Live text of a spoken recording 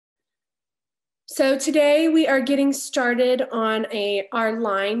So today we are getting started on our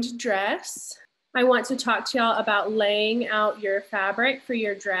lined dress. I want to talk to y'all about laying out your fabric for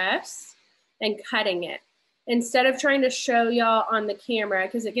your dress and cutting it. Instead of trying to show y'all on the camera,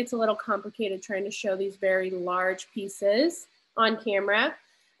 because it gets a little complicated trying to show these very large pieces on camera,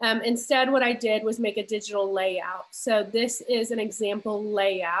 instead what I did was make a digital layout. So this is an example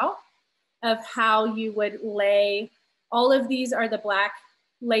layout of how you would lay. All of these are the black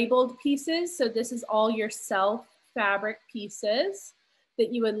labeled pieces. So this is all your self fabric pieces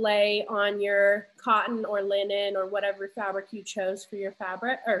that you would lay on your cotton or linen or whatever fabric you chose for your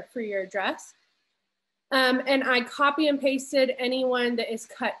fabric or for your dress. And I copy and pasted any one that is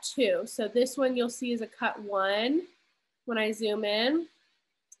cut 2. So this one you'll see is a cut 1 when I zoom in.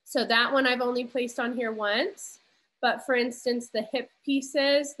 So that one I've only placed on here once. But for instance, the hip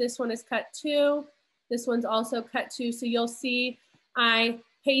pieces, this one is cut 2. This one's also cut 2. So you'll see I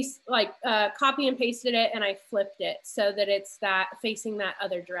copy and pasted it and I flipped it so that it's facing that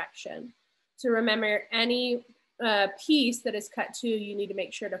other direction. So remember, any piece that is cut 2, you need to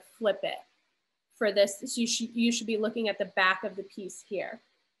make sure to flip it for this. So you should be looking at the back of the piece here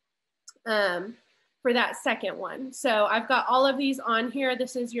for that second one. So I've got all of these on here.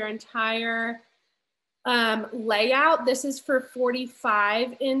 This is your entire layout. This is for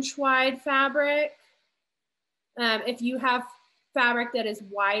 45-inch wide fabric. If you have fabric that is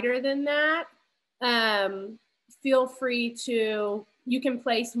wider than that, feel free to, you can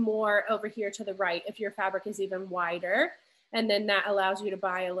place more over here to the right if your fabric is even wider, and then that allows you to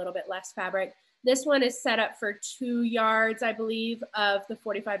buy a little bit less fabric. This one is set up for 2 yards, I believe, of the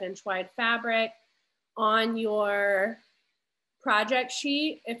 45-inch wide fabric. On your project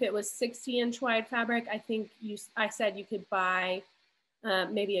sheet, if it was 60-inch wide fabric, I think I said you could buy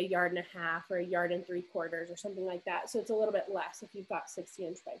maybe 1.5 yards or 1.75 yards or something like that. So it's a little bit less if you've got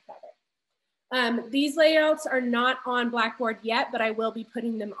 60-inch wide fabric. These layouts are not on Blackboard yet, but I will be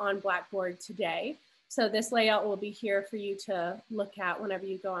putting them on Blackboard today. So this layout will be here for you to look at whenever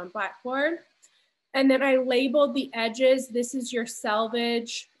you go on Blackboard. And then I labeled the edges. This is your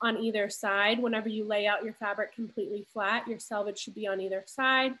selvage on either side. Whenever you lay out your fabric completely flat, your selvage should be on either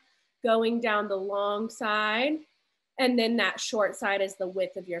side, going down the long side. And then that short side is the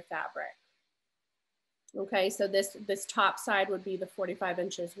width of your fabric. Okay, so this top side would be the 45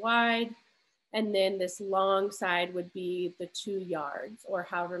 inches wide. And then this long side would be the 2 yards or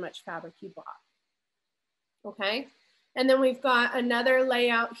however much fabric you bought. Okay, and then we've got another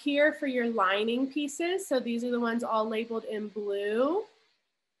layout here for your lining pieces. So these are the ones all labeled in blue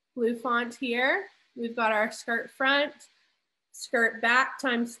font here. We've got our skirt front, skirt back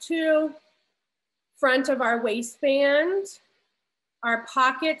 ×2, front of our waistband, our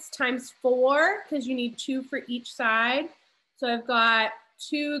pockets ×4, because you need 2 for each side. So I've got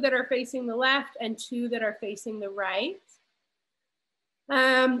 2 that are facing the left and 2 that are facing the right.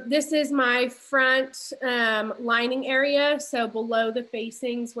 This is my front lining area. So below the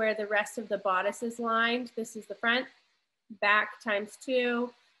facings where the rest of the bodice is lined, this is the front, back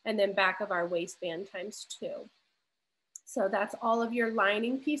 ×2, and then back of our waistband ×2. So that's all of your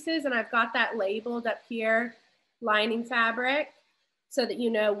lining pieces. And I've got that labeled up here, lining fabric, so that you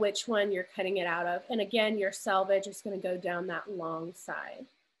know which one you're cutting it out of. And again, your selvage is going to go down that long side.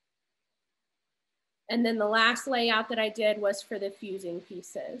 And then the last layout that I did was for the fusing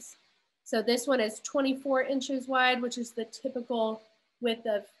pieces. So this one is 24 inches wide, which is the typical width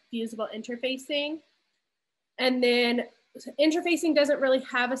of fusible interfacing. And then interfacing doesn't really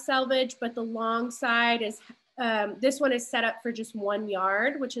have a selvage, but the long side is, this one is set up for just 1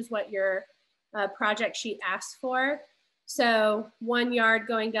 yard, which is what your project sheet asks for. So 1 yard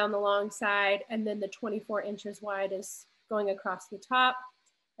going down the long side, and then the 24 inches wide is going across the top.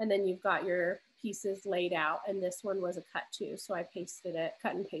 And then you've got your pieces laid out, and this one was a cut 2, so I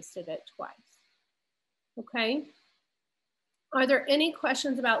cut and pasted it twice. Okay. Are there any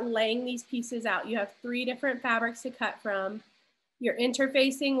questions about laying these pieces out? You have 3 different fabrics to cut from. Your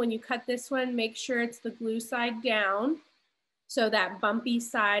interfacing, when you cut this one, make sure it's the glue side down. So that bumpy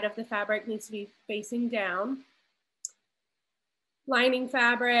side of the fabric needs to be facing down. Lining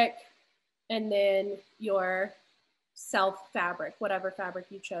fabric, and then your self fabric, whatever fabric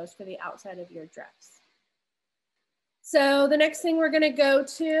you chose for the outside of your dress. So the next thing we're going to go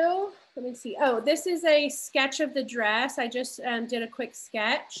to, let me see. Oh, this is a sketch of the dress. I just did a quick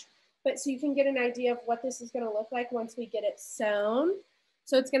sketch, but so you can get an idea of what this is going to look like once we get it sewn.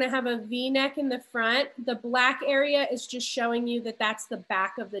 So it's going to have a V-neck in the front. The black area is just showing you that that's the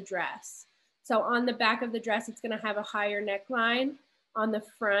back of the dress. So on the back of the dress, it's going to have a higher neckline. On the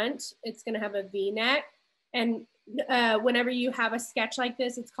front, it's going to have a V-neck. And whenever you have a sketch like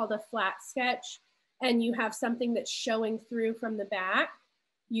this, it's called a flat sketch, and you have something that's showing through from the back,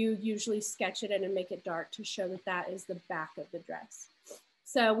 you usually sketch it in and make it dark to show that that is the back of the dress.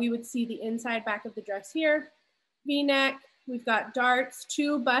 So we would see the inside back of the dress here, V-neck. We've got darts,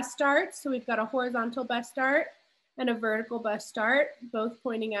 2 bust darts. So we've got a horizontal bust dart and a vertical bust dart, both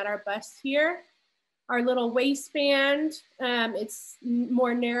pointing at our bust here. Our little waistband, it's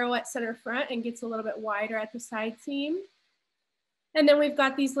more narrow at center front and gets a little bit wider at the side seam. And then we've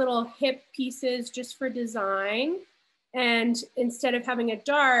got these little hip pieces just for design. And instead of having a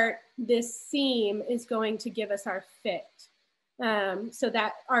dart, this seam is going to give us our fit. So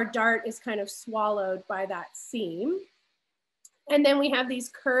that our dart is kind of swallowed by that seam. And then we have these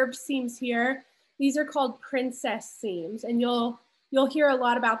curved seams here. These are called princess seams, and you'll hear a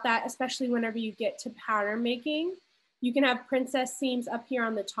lot about that, especially whenever you get to pattern making. You can have princess seams up here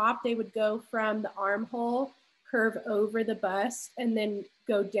on the top. They would go from the armhole, curve over the bust, and then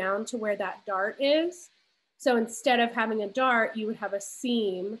go down to where that dart is. So instead of having a dart, you would have a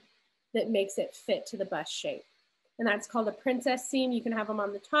seam that makes it fit to the bust shape. And that's called a princess seam. You can have them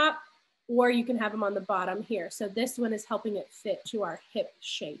on the top, or you can have them on the bottom here. So this one is helping it fit to our hip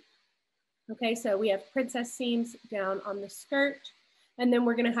shape. Okay, so we have princess seams down on the skirt, and then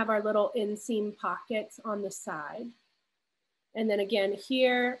we're gonna have our little inseam pockets on the side. And then again,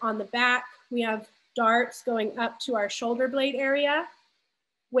 here on the back, we have darts going up to our shoulder blade area,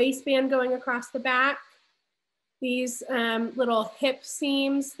 waistband going across the back, these little hip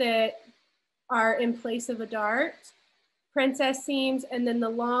seams that are in place of a dart, princess seams, and then the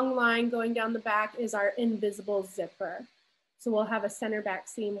long line going down the back is our invisible zipper. So we'll have a center back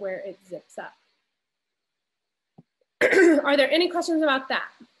seam where it zips up. Are there any questions about that?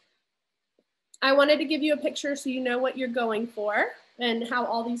 I wanted to give you a picture so you know what you're going for and how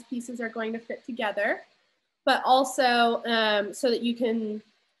all these pieces are going to fit together, but also so that you can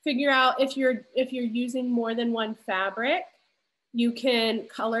figure out if you're using more than one fabric, you can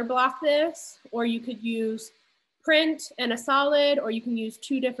color block this, or you could use print and a solid, or you can use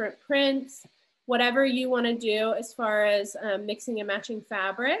 2 different prints, whatever you want to do as far as mixing and matching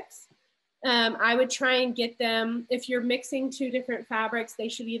fabrics. I would try and get them, if you're mixing 2 different fabrics, they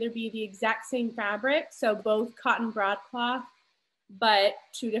should either be the exact same fabric, so both cotton broadcloth, but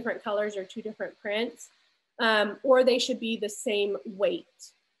 2 different colors or 2 different prints, or they should be the same weight.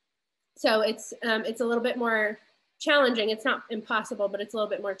 So it's a little bit more challenging. It's not impossible, but it's a little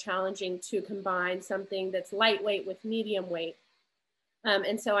bit more challenging to combine something that's lightweight with medium weight.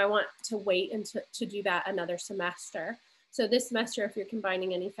 And so I want to wait and to do that another semester. So this semester, if you're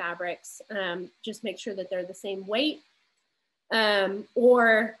combining any fabrics, just make sure that they're the same weight,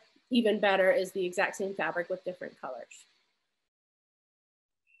 or even better is the exact same fabric with different colors.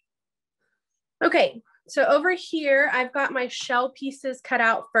 Okay, so over here, I've got my shell pieces cut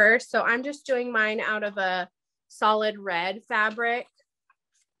out first. So I'm just doing mine out of a solid red fabric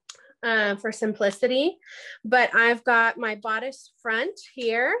for simplicity, but I've got my bodice front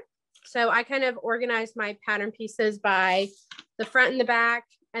here. So I kind of organized my pattern pieces by the front and the back,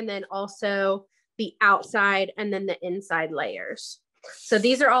 and then also the outside and then the inside layers. So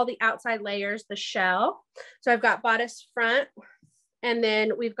these are all the outside layers, the shell. So I've got bodice front, and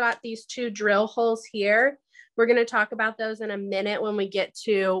then we've got these 2 drill holes here. We're going to talk about those in a minute when we get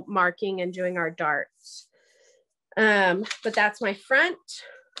to marking and doing our darts. But that's my front.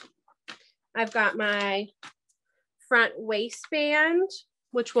 I've got my front waistband,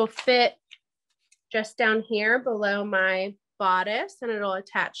 which will fit just down here below my bodice, and it'll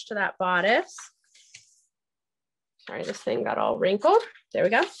attach to that bodice. Sorry, this thing got all wrinkled. There we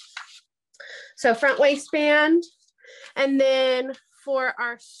go. So front waistband. And then for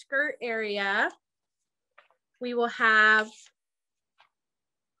our skirt area, we will have,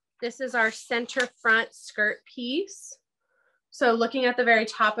 this is our center front skirt piece. So looking at the very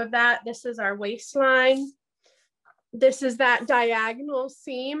top of that, this is our waistline. This is that diagonal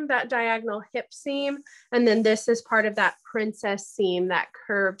seam, that diagonal hip seam. And then this is part of that princess seam, that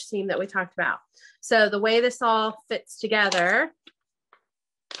curved seam that we talked about. So the way this all fits together,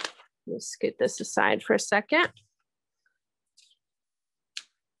 let's scoot this aside for a second.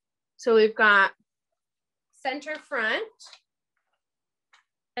 So we've got center front,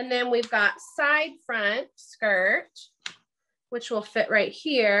 and then we've got side front skirt, which will fit right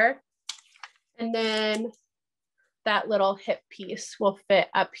here. And then that little hip piece will fit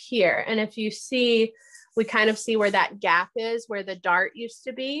up here. And if you see, we kind of see where that gap is, where the dart used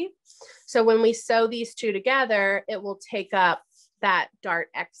to be. So when we sew these 2 together, it will take up that dart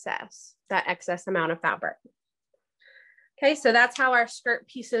excess, that excess amount of fabric. Okay, so that's how our skirt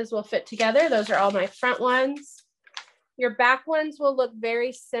pieces will fit together. Those are all my front ones. Your back ones will look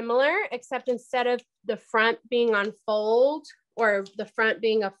very similar, except instead of the front being on fold or the front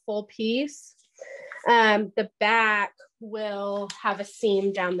being a full piece, the back will have a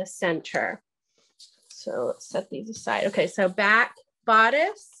seam down the center. So let's set these aside. Okay, so back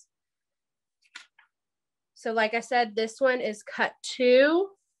bodice. So like I said, this one is cut 2.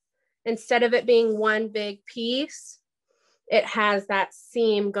 Instead of it being one big piece, it has that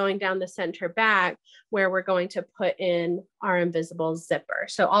seam going down the center back where we're going to put in our invisible zipper.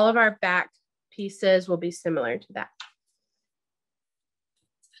 So all of our back pieces will be similar to that.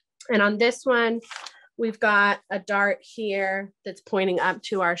 And on this one, we've got a dart here that's pointing up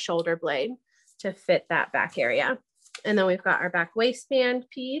to our shoulder blade to fit that back area. And then we've got our back waistband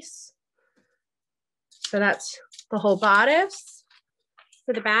piece. So that's the whole bodice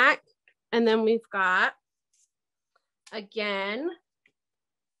for the back. And then we've got, again,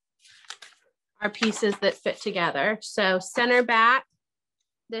 our pieces that fit together. So center back,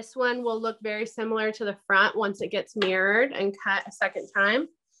 this one will look very similar to the front once it gets mirrored and cut a second time.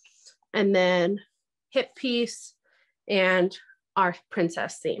 And then hip piece and our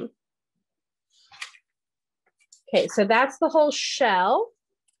princess seam. Okay, so that's the whole shell.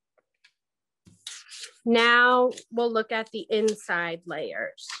 Now we'll look at the inside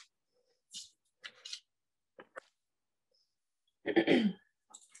layers.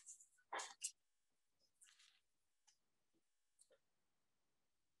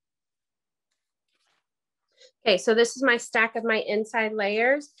 Okay, so this is my stack of my inside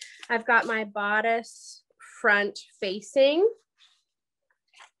layers. I've got my bodice front facing.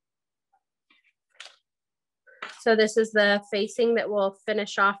 So this is the facing that will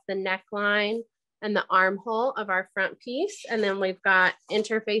finish off the neckline and the armhole of our front piece. And then we've got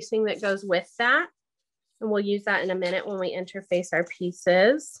interfacing that goes with that. And we'll use that in a minute when we interface our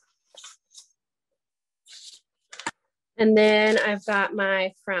pieces. And then I've got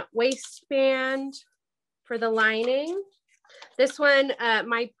my front waistband for the lining. This one,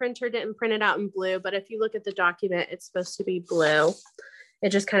 my printer didn't print it out in blue, but if you look at the document, it's supposed to be blue. It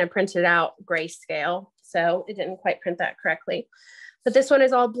just kind of printed out grayscale, so it didn't quite print that correctly. But this one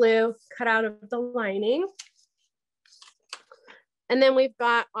is all blue, cut out of the lining. And then we've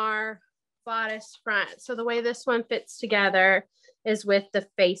got our bodice front. So the way this one fits together is with the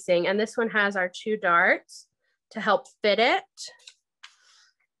facing, and this one has our 2 darts to help fit it.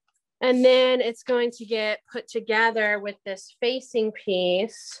 And then it's going to get put together with this facing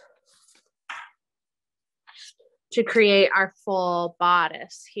piece to create our full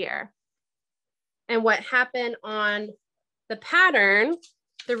bodice here. And what happened on the pattern,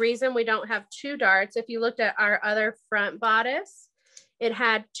 the reason we don't have 2 darts, if you looked at our other front bodice, it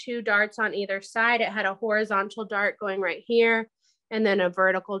had 2 darts on either side. It had a horizontal dart going right here and then a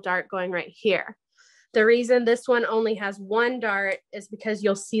vertical dart going right here. The reason this one only has 1 dart is because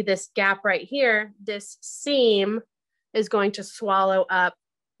you'll see this gap right here. This seam is going to swallow up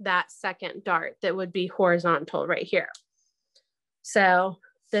that second dart that would be horizontal right here. So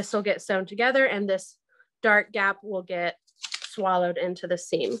this will get sewn together and this dart gap will get swallowed into the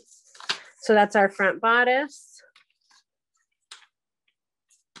seam. So that's our front bodice.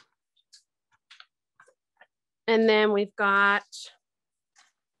 And then we've got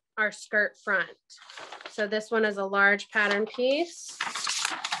our skirt front. So this one is a large pattern piece.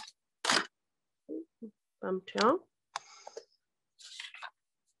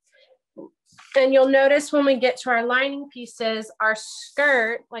 And you'll notice when we get to our lining pieces, our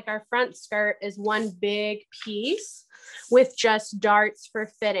skirt, like our front skirt, is one big piece with just darts for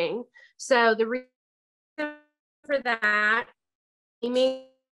fitting. So the reason for that, seaming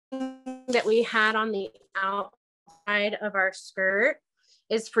that we had on the outside of our skirt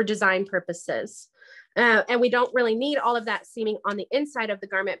is for design purposes. And we don't really need all of that seaming on the inside of the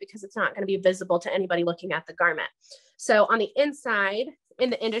garment because it's not going to be visible to anybody looking at the garment. So on the inside, in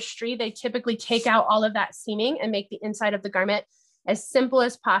the industry, they typically take out all of that seaming and make the inside of the garment as simple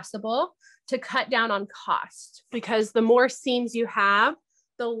as possible to cut down on cost, because the more seams you have,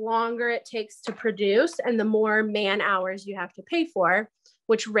 the longer it takes to produce and the more man hours you have to pay for,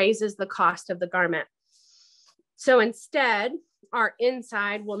 which raises the cost of the garment. So instead, our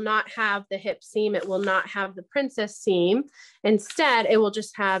inside will not have the hip seam. It will not have the princess seam. Instead, it will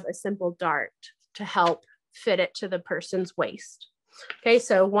just have a simple dart to help fit it to the person's waist. Okay,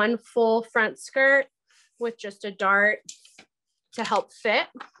 so one full front skirt with just a dart to help fit.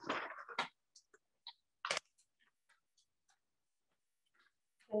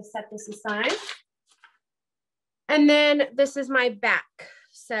 I'll set this aside. And then this is my back.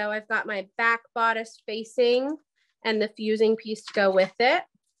 So I've got my back bodice facing and the fusing piece to go with it.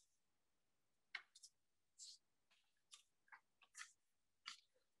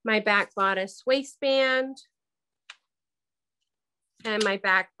 my back bodice waistband, and my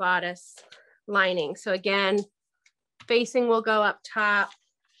back bodice lining. So again, facing will go up top,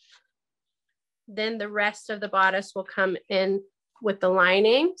 then the rest of the bodice will come in with the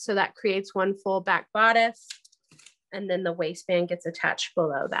lining. So that creates one full back bodice, and then the waistband gets attached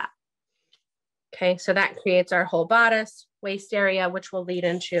below that. Okay, so that creates our whole bodice, waist area, which will lead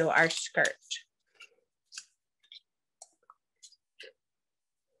into our skirt.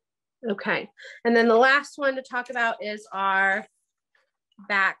 Okay, and then the last one to talk about is our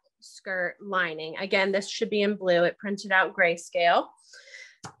back skirt lining. Again, this should be in blue. It printed out grayscale,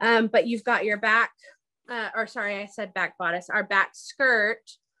 but you've got your back, or sorry, I said back bodice, our back skirt,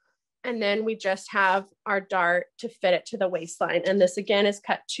 and then we just have our dart to fit it to the waistline. And this again is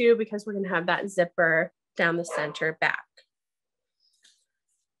cut 2 because we're gonna have that zipper down the center back.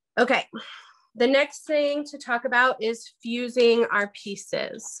 Okay, the next thing to talk about is fusing our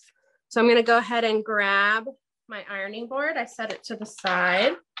pieces. So I'm gonna go ahead and grab my ironing board. I set it to the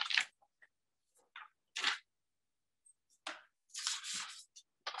side.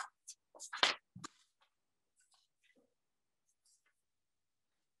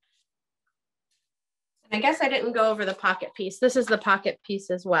 I guess I didn't go over the pocket piece. This is the pocket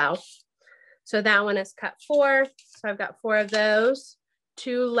piece as well. So that one is cut 4. So I've got 4 of those,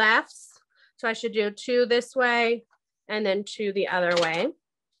 2 lefts. So I should do 2 this way and then 2 the other way.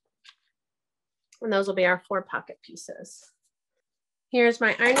 And those will be our 4 pocket pieces. Here's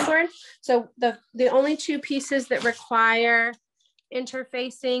my ironing board. So the only 2 pieces that require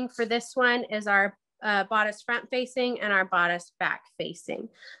interfacing for this one is our bodice front facing and our bodice back facing.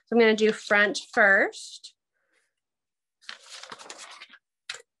 So I'm going to do front first.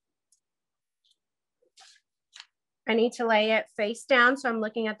 I need to lay it face down, so I'm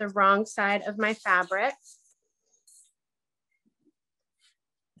looking at the wrong side of my fabric.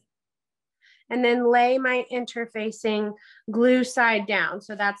 And then lay my interfacing glue side down.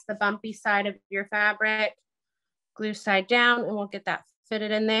 So that's the bumpy side of your fabric. Glue side down, and we'll get that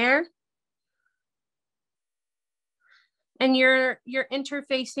fitted in there. And your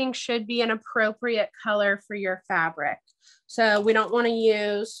interfacing should be an appropriate color for your fabric. So we don't want to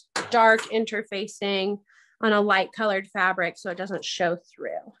use dark interfacing on a light colored fabric so it doesn't show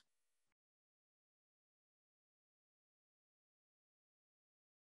through.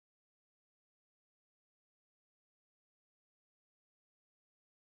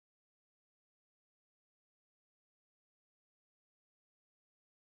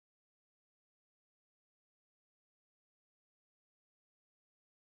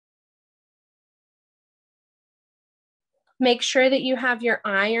 Make sure that you have your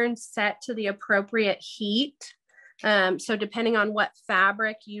iron set to the appropriate heat. So depending on what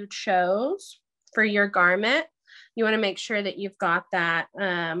fabric you chose for your garment, you want to make sure that you've got that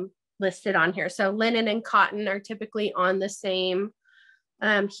listed on here. So linen and cotton are typically on the same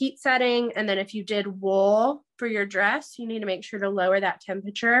heat setting. And then if you did wool for your dress, you need to make sure to lower that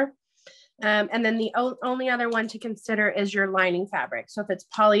temperature. And then the only other one to consider is your lining fabric. So if it's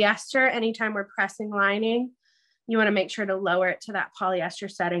polyester, anytime we're pressing lining, you want to make sure to lower it to that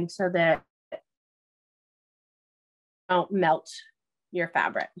polyester setting so that it don't melt your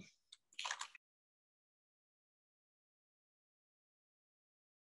fabric.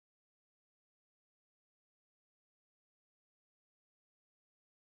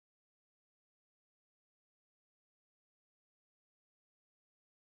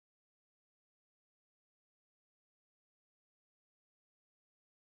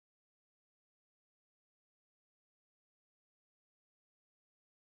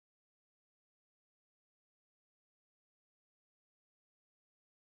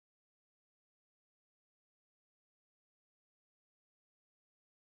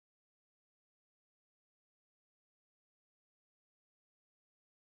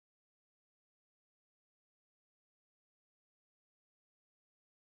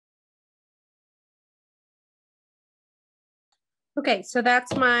 Okay, so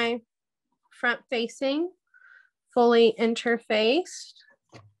that's my front facing, fully interfaced.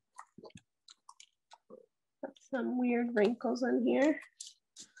 Got some weird wrinkles in here.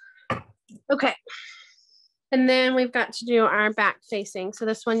 Okay, and then we've got to do our back facing. So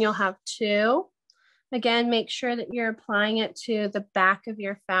this one you'll have 2. Again, make sure that you're applying it to the back of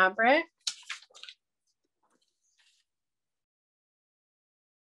your fabric.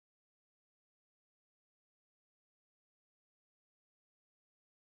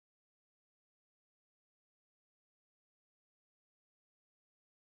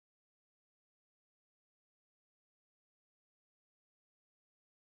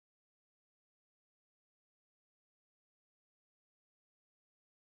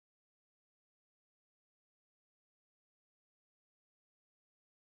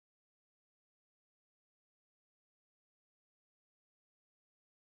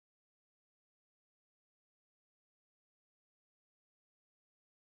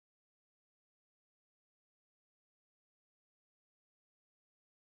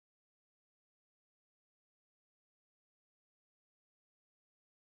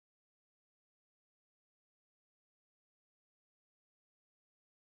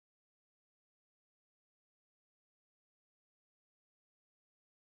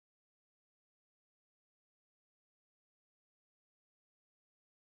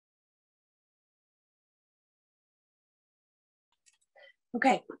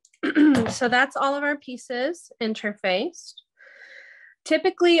 Okay, so that's all of our pieces interfaced.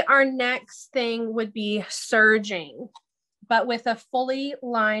 Typically, our next thing would be serging, but with a fully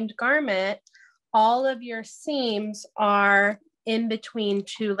lined garment, all of your seams are in between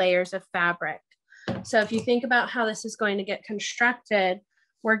two layers of fabric. So if you think about how this is going to get constructed,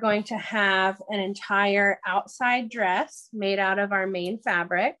 we're going to have an entire outside dress made out of our main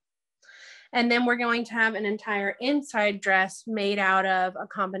fabric. And then we're going to have an entire inside dress made out of a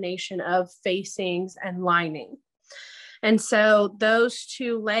combination of facings and lining. And so those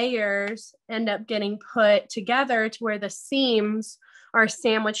two layers end up getting put together to where the seams are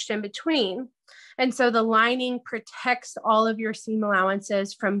sandwiched in between. And so the lining protects all of your seam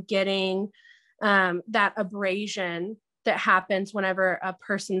allowances from getting that abrasion that happens whenever a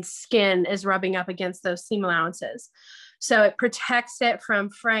person's skin is rubbing up against those seam allowances. So it protects it from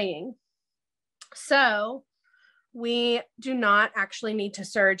fraying. So we do not actually need to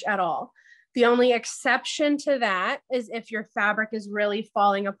serge at all. The only exception to that is if your fabric is really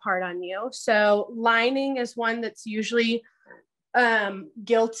falling apart on you. So lining is one that's usually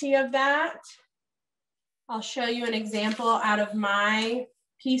guilty of that. I'll show you an example out of my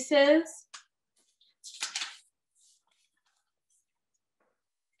pieces.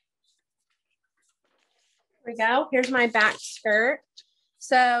 Here we go. Here's my back skirt.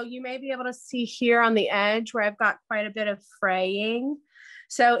 So you may be able to see here on the edge where I've got quite a bit of fraying.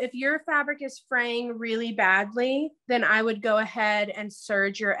 So if your fabric is fraying really badly, then I would go ahead and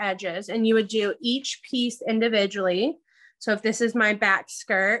serge your edges, and you would do each piece individually. So if this is my back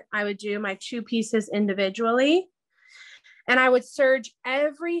skirt, I would do my two pieces individually, and I would serge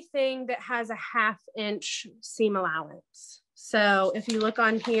everything that has a 1/2 inch seam allowance. So if you look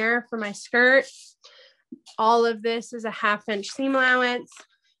on here for my skirt, all of this is a 1/2 inch seam allowance,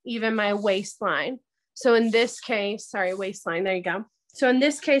 even my waistline. So in this case, sorry, waistline, there you go. So in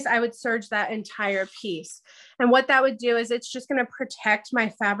this case, I would serge that entire piece. And what that would do is it's just going to protect my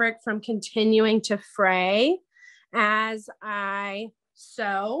fabric from continuing to fray as I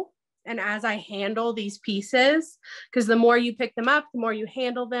sew and as I handle these pieces. Because the more you pick them up, the more you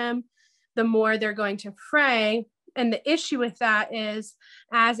handle them, the more they're going to fray. And the issue with that is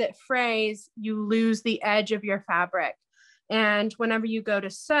as it frays, you lose the edge of your fabric. And whenever you go to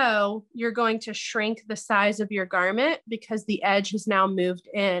sew, you're going to shrink the size of your garment because the edge has now moved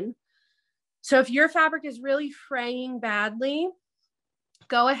in. So if your fabric is really fraying badly,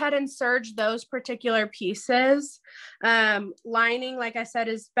 go ahead and serge those particular pieces. Lining, like I said,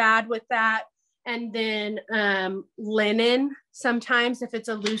 is bad with that. And then linen, sometimes if it's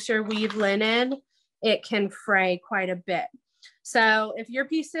a looser weave linen, it can fray quite a bit. So if your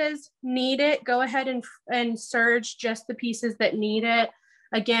pieces need it, go ahead and serge just the pieces that need it.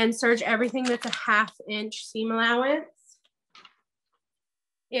 Again, serge everything that's a 1/2 inch seam allowance.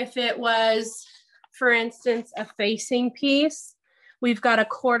 If it was, for instance, a facing piece, we've got a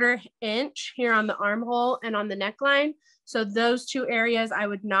 1/4 inch here on the armhole and on the neckline. So those two areas I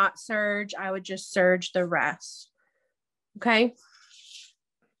would not serge. I would just serge the rest. Okay.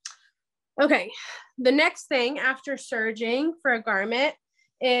 Okay, the next thing after serging for a garment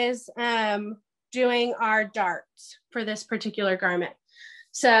is doing our darts for this particular garment.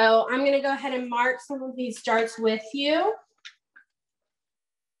 So I'm going to go ahead and mark some of these darts with you.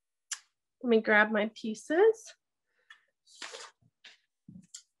 Let me grab my pieces.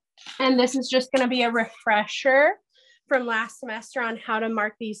 And this is just going to be a refresher from last semester on how to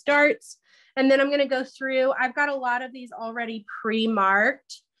mark these darts. And then I'm going to go through, I've got a lot of these already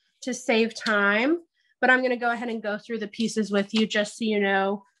pre-marked to save time, but I'm going to go ahead and go through the pieces with you just so you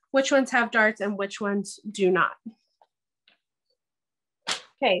know which ones have darts and which ones do not.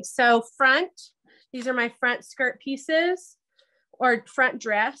 Okay, so front, these are my front skirt pieces or front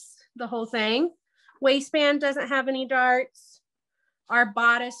dress, the whole thing. Waistband doesn't have any darts. Our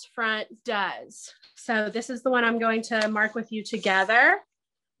bodice front does. So this is the one I'm going to mark with you together.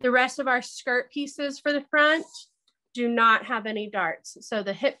 The rest of our skirt pieces for the front do not have any darts. So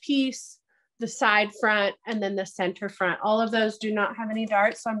the hip piece, the side front, and then the center front, all of those do not have any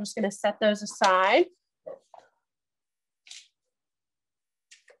darts. So I'm just going to set those aside.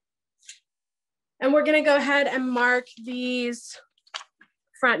 And we're going to go ahead and mark these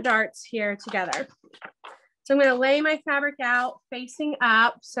front darts here together. So I'm going to lay my fabric out facing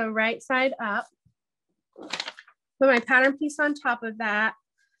up, so right side up. Put my pattern piece on top of that.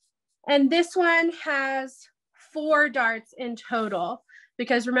 And this one has 4 darts in total,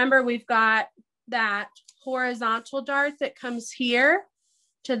 because remember, we've got that horizontal dart that comes here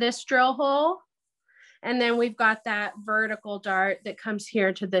to this drill hole. And then we've got that vertical dart that comes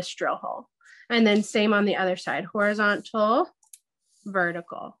here to this drill hole. And then same on the other side, horizontal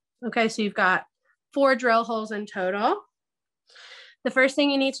vertical. Okay, so you've got 4 drill holes in total. The first thing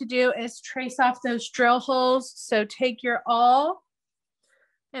you need to do is trace off those drill holes. So take your awl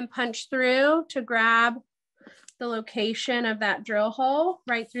and punch through to grab the location of that drill hole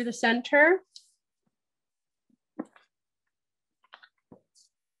right through the center.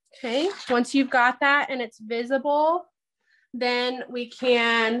 Okay, once you've got that and it's visible, then we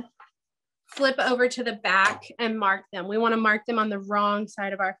can flip over to the back and mark them. We want to mark them on the wrong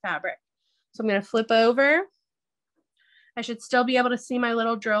side of our fabric. So I'm going to flip over. I should still be able to see my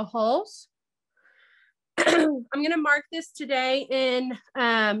little drill holes. I'm going to mark this today in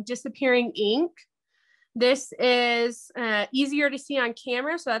disappearing ink. This is easier to see on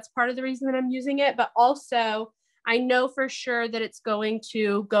camera, so that's part of the reason that I'm using it, but also I know for sure that it's going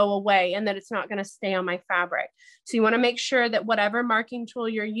to go away and that it's not going to stay on my fabric. So you want to make sure that whatever marking tool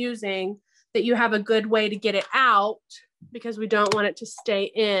you're using, that you have a good way to get it out, because we don't want it to stay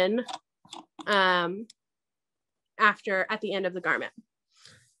in at the end of the garment.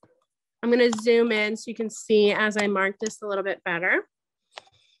 I'm going to zoom in so you can see as I mark this a little bit better.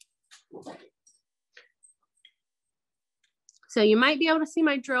 So you might be able to see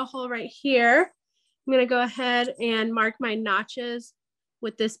my drill hole right here. I'm going to go ahead and mark my notches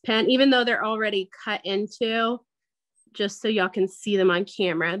with this pen, even though they're already cut into, just so y'all can see them on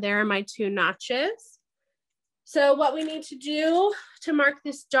camera. There are my 2 notches. So what we need to do to mark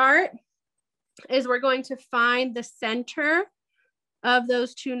this dart is we're going to find the center of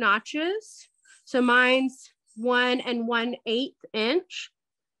those 2 notches. So mine's 1 1/8 inch.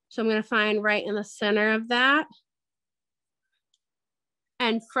 So I'm going to find right in the center of that.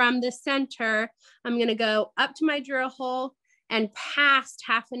 And from the center, I'm going to go up to my drill hole and past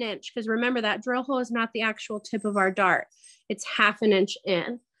 1/2 inch, because remember that drill hole is not the actual tip of our dart. It's 1/2 inch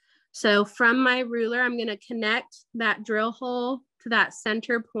in. So from my ruler, I'm going to connect that drill hole to that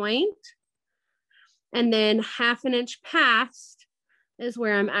center point. And then 1/2 inch past is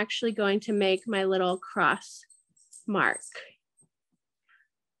where I'm actually going to make my little cross mark.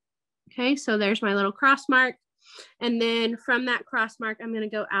 Okay, so there's my little cross mark. And then from that cross mark, I'm going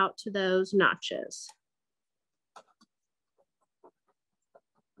to go out to those notches.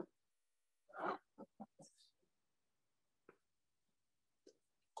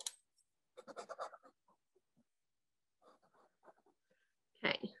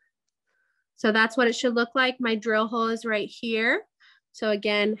 Okay, so that's what it should look like. My drill hole is right here. So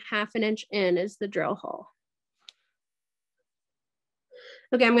again, 1/2 inch in is the drill hole.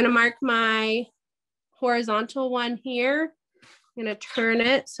 Okay, I'm going to mark my horizontal one here. I'm going to turn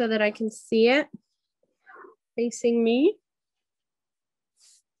it so that I can see it facing me.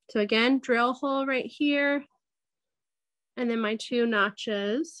 So again, drill hole right here. And then my 2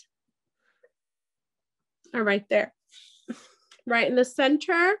 notches are right there, right in the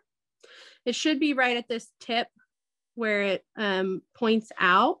center. It should be right at this tip where it points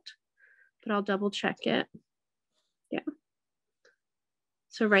out, but I'll double check it. Yeah.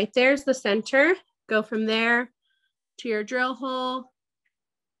 So right there's the center. Go from there to your drill hole,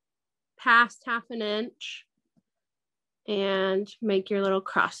 past 1/2 inch, and make your little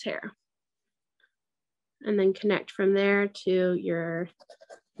crosshair. And then connect from there to your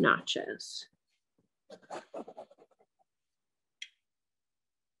notches.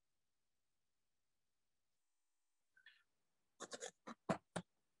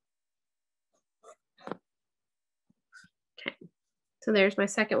 Okay, so there's my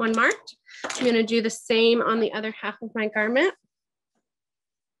second one marked. I'm going to do the same on the other half of my garment.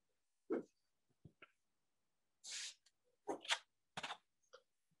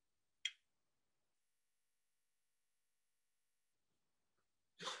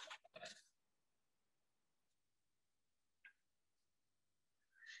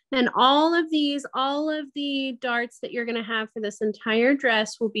 And all of the darts that you're going to have for this entire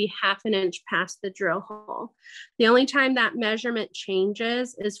dress will be 1/2 inch past the drill hole. The only time that measurement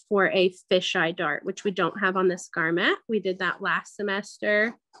changes is for a fisheye dart, which we don't have on this garment. We did that last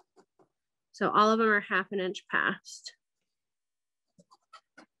semester. So all of them are 1/2 inch past.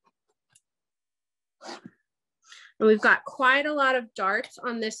 And we've got quite a lot of darts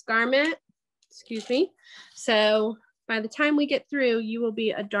on this garment, excuse me. So by the time we get through, you will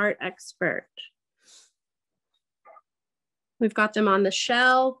be a dart expert. We've got them on the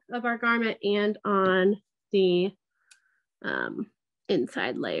shell of our garment and on the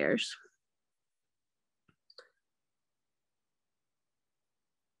inside layers.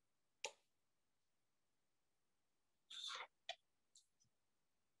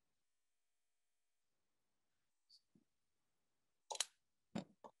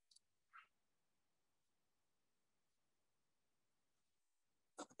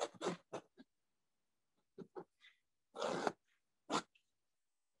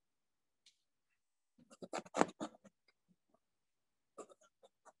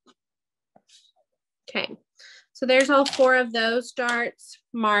 Okay, so there's all 4 of those darts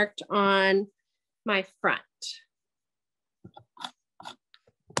marked on my front.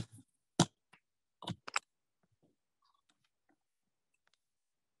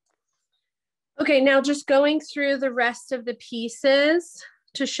 Okay, now just going through the rest of the pieces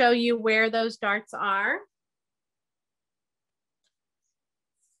to show you where those darts are.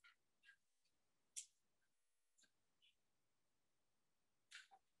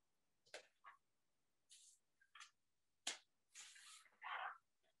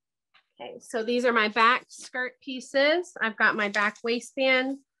 Okay, so these are my back skirt pieces. I've got my back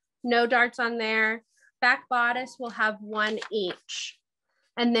waistband, no darts on there. Back bodice will have 1 each.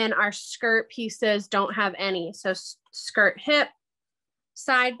 And then our skirt pieces don't have any. So skirt hip,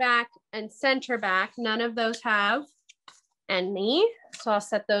 side back, and center back, none of those have any. So I'll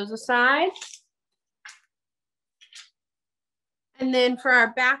set those aside. And then for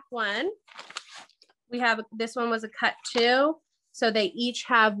our back one, we have, this one was a cut 2. So they each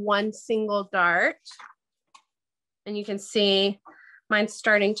have 1 single dart. And you can see mine's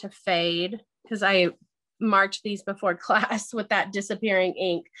starting to fade because I marked these before class with that disappearing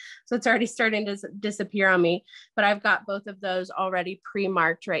ink. So it's already starting to disappear on me, but I've got both of those already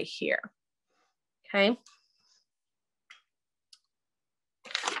pre-marked right here. Okay.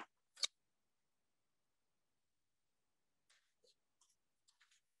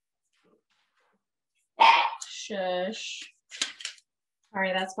 Shush.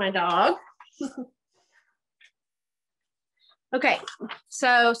 Sorry, that's my dog. Okay,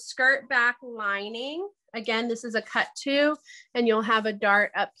 so skirt back lining. Again, this is a cut 2, and you'll have a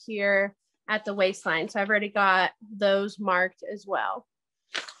dart up here at the waistline. So I've already got those marked as well.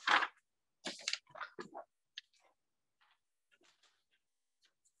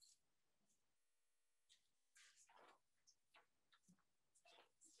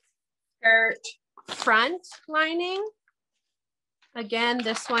 Skirt front lining. Again,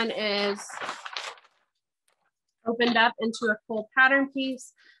 this one is opened up into a full pattern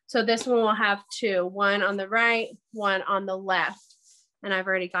piece. So this one will have 2, 1 on the right, 1 on the left. And I've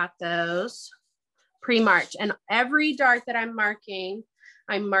already got those pre-marked. And every dart that I'm marking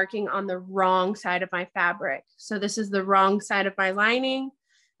on the wrong side of my fabric. So this is the wrong side of my lining,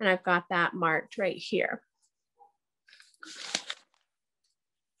 and I've got that marked right here.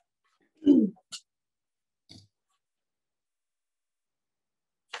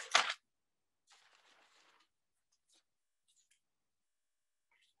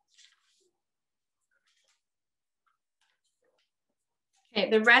 Okay,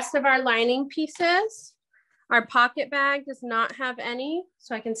 the rest of our lining pieces, our pocket bag does not have any,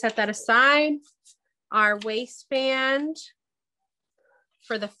 so I can set that aside. Our waistband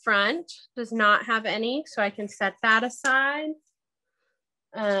for the front does not have any, so I can set that aside.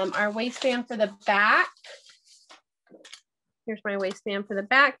 Our waistband for the back, here's my waistband for the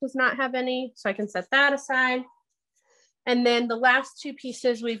back, does not have any, so I can set that aside. And then the last 2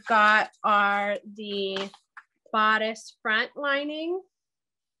 pieces we've got are the bodice front lining.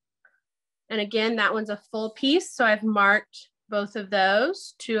 And again, that one's a full piece. So I've marked both of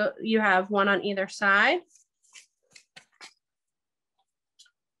those. 2, you have 1 on either side.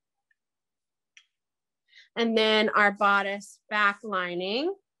 And then our bodice back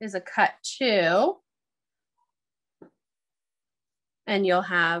lining is a cut 2. And you'll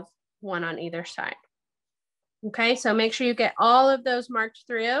have 1 on either side. Okay, so make sure you get all of those marked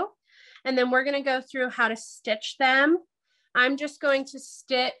through. And then we're gonna go through how to stitch them. I'm just going to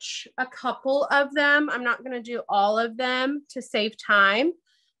stitch a couple of them. I'm not going to do all of them to save time,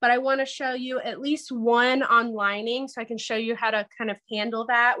 but I want to show you at least 1 on lining so I can show you how to kind of handle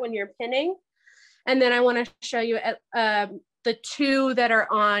that when you're pinning. And then I want to show you the 2 that are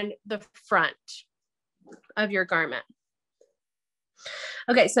on the front of your garment.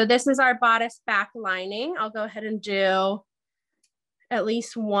 Okay, so this is our bodice back lining. I'll go ahead and do at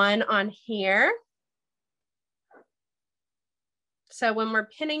least 1 on here. So when we're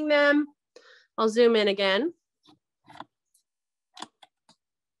pinning them, I'll zoom in again.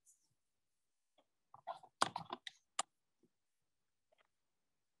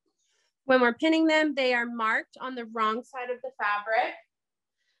 When we're pinning them, they are marked on the wrong side of the fabric.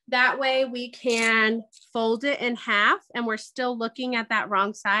 That way we can fold it in half and we're still looking at that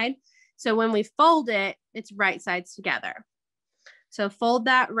wrong side. So when we fold it, it's right sides together. So fold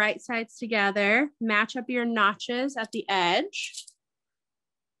that right sides together, match up your notches at the edge.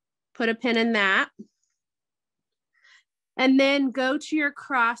 Put a pin in that. And then go to your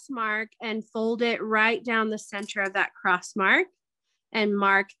cross mark and fold it right down the center of that cross mark and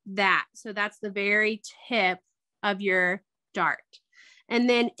mark that. So that's the very tip of your dart. And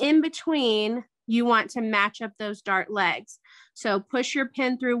then in between, you want to match up those dart legs. So push your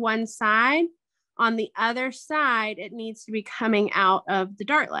pin through one side. On the other side, it needs to be coming out of the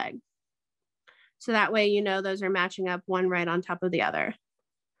dart leg. So that way, you know, those are matching up one right on top of the other.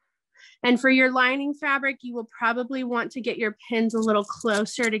 And for your lining fabric, you will probably want to get your pins a little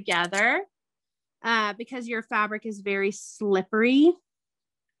closer together because your fabric is very slippery.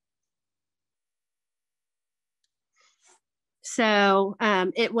 So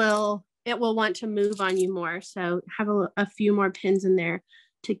it will want to move on you more. So have a few more pins in there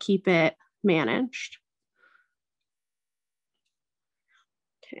to keep it managed.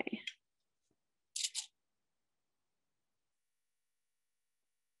 Okay.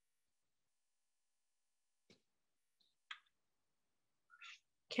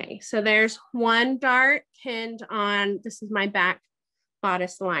 Okay, so there's one dart pinned on, this is my back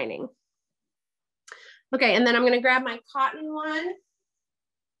bodice lining. Okay, and then I'm gonna grab my cotton one.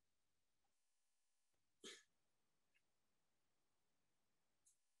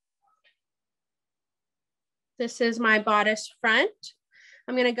 This is my bodice front.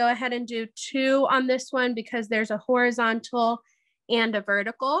 I'm gonna go ahead and do 2 on this one because there's a horizontal and a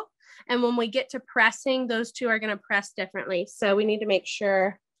vertical. And when we get to pressing, those 2 are gonna press differently. So we need to make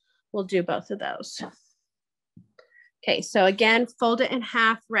sure we'll do both of those. Okay, so again, fold it in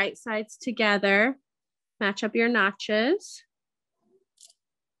half, right sides together. Match up your notches.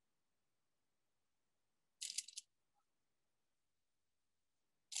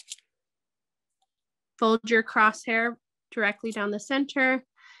 Fold your crosshair directly down the center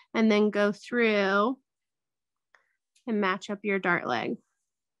and then go through and match up your dart leg.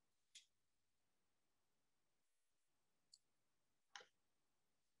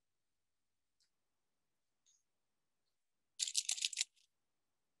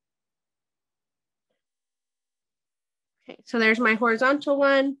 Okay, so there's my horizontal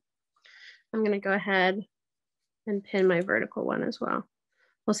one. I'm gonna go ahead and pin my vertical one as well.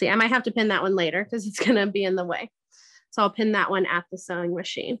 We'll see, I might have to pin that one later because it's gonna be in the way. So I'll pin that one at the sewing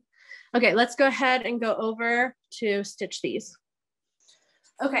machine. Okay, let's go ahead and go over to stitch these.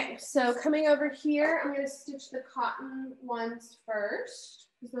 Okay, so coming over here, I'm gonna stitch the cotton ones first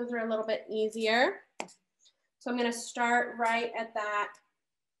because those are a little bit easier. So I'm gonna start right at that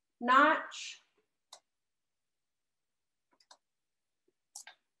notch.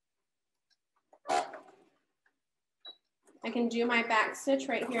 I can do my back stitch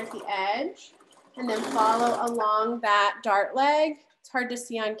right here at the edge and then follow along that dart leg. It's hard to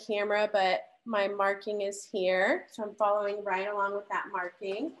see on camera, but my marking is here. So I'm following right along with that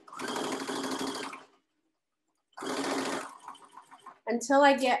marking until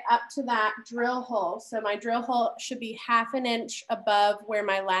I get up to that drill hole. So my drill hole should be 1/2 inch above where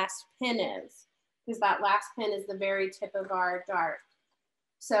my last pin is, because that last pin is the very tip of our dart.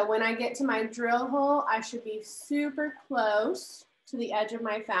 So when I get to my drill hole, I should be super close to the edge of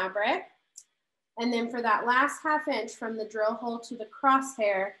my fabric. And then for that last 1/2 inch from the drill hole to the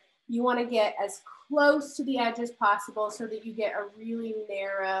crosshair, you want to get as close to the edge as possible so that you get a really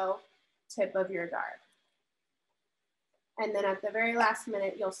narrow tip of your dart. And then at the very last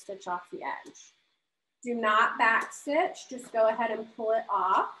minute, you'll stitch off the edge. Do not back stitch, just go ahead and pull it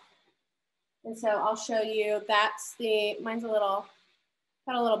off. And so I'll show you, that's mine's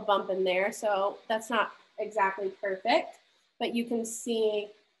got a little bump in there, so that's not exactly perfect, but you can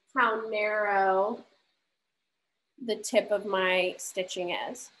see how narrow the tip of my stitching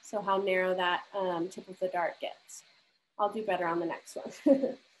is. So how narrow that tip of the dart gets. I'll do better on the next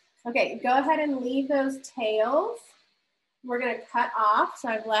one. Okay, go ahead and leave those tails. We're gonna cut off, so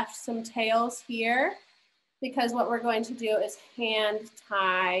I've left some tails here because what we're going to do is hand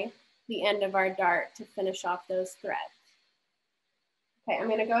tie the end of our dart to finish off those threads. Okay, I'm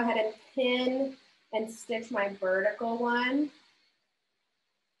gonna go ahead and pin and stitch my vertical one.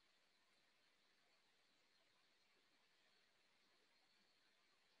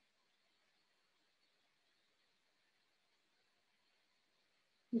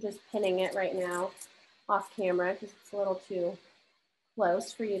 I'm just pinning it right now off camera because it's a little too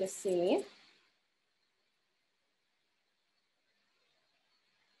close for you to see.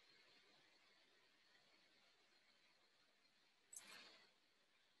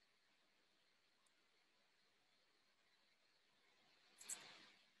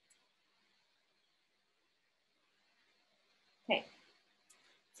 Okay,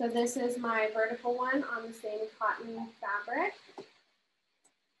 so this is my vertical one on the same cotton fabric.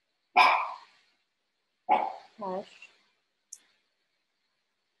 Push.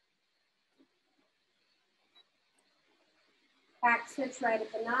 Back stitch right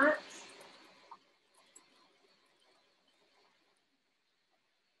at the notch.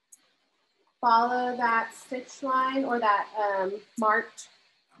 follow that stitch line or that marked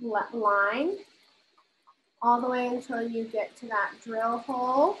line all the way until you get to that drill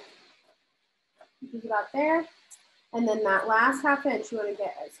hole. Think about there. And then that last ½ inch, you want to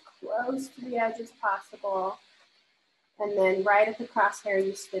get as close to the edge as possible. And then right at the crosshair,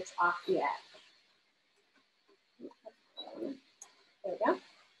 you stitch off the edge. There we go.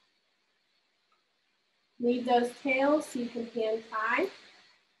 Leave those tails so you can hand tie.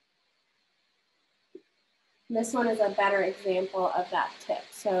 And this one is a better example of that tip.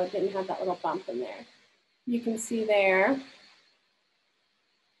 So it didn't have that little bump in there. You can see there.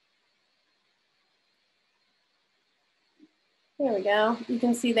 There we go. You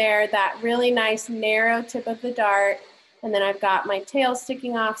can see there that really nice narrow tip of the dart. And then I've got my tail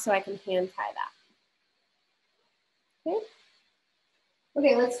sticking off so I can hand tie that. Okay.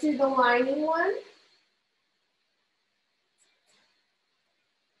 Okay, let's do the lining one.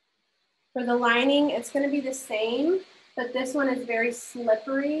 For the lining, it's going to be the same, but this one is very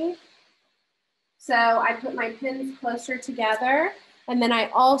slippery. So I put my pins closer together, and then I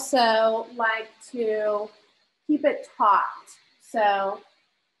also like to keep it taut. So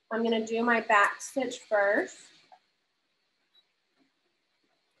I'm going to do my back stitch first.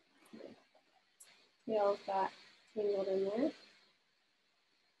 Tails got tangled in there.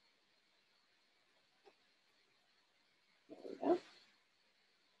 There we go.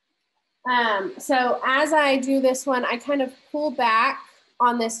 So as I do this one, I kind of pull back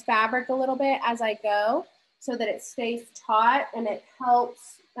on this fabric a little bit as I go so that it stays taut and it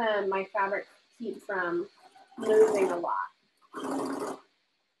helps my fabric keep from moving a lot.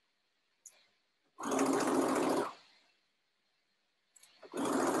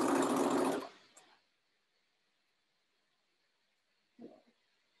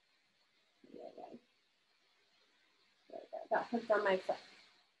 Got hooked on my foot.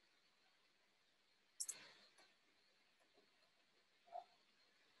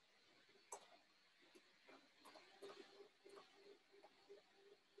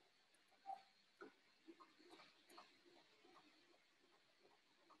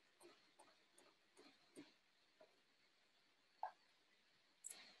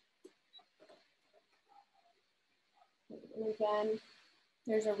 And again,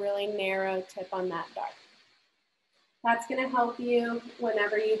 there's a really narrow tip on that dart. That's going to help you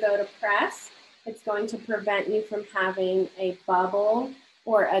whenever you go to press. It's going to prevent you from having a bubble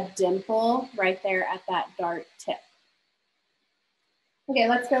or a dimple right there at that dart tip. Okay,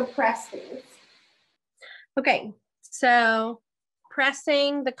 let's go press these. Okay, so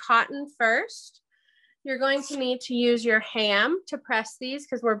pressing the cotton first. You're going to need to use your ham to press these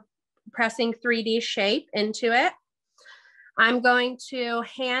because we're pressing 3D shape into it. I'm going to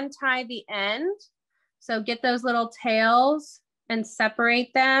hand tie the end. So get those little tails and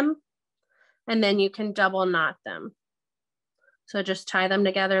separate them, and then you can double knot them. So just tie them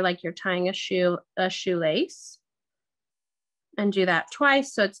together like you're tying a shoelace, and do that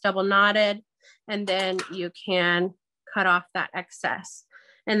twice so it's double knotted, and then you can cut off that excess.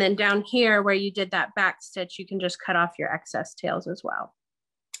 And then down here where you did that back stitch, you can just cut off your excess tails as well.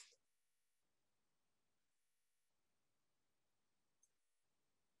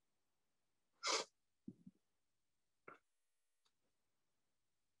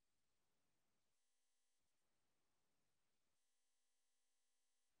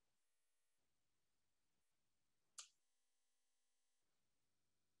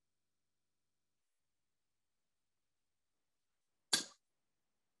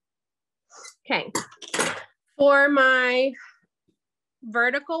 Okay, for my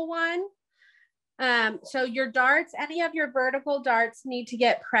vertical one, so your darts, any of your vertical darts need to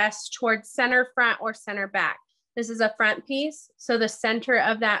get pressed towards center front or center back. This is a front piece, so the center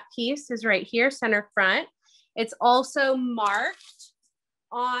of that piece is right here, center front. It's also marked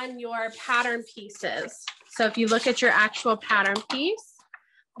on your pattern pieces. So if you look at your actual pattern piece,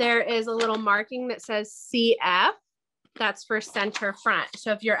 there is a little marking that says CF. That's for center front.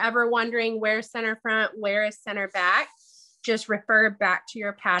 So if you're ever wondering where's center front, where is center back, just refer back to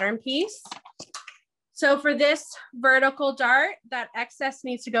your pattern piece. So for this vertical dart, that excess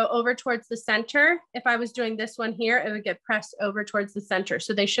needs to go over towards the center. If I was doing this one here, it would get pressed over towards the center.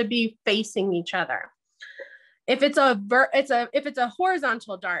 So they should be facing each other. If it's a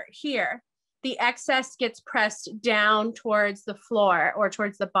horizontal dart here, the excess gets pressed down towards the floor or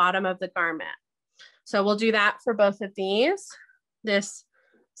towards the bottom of the garment. So we'll do that for both of these. This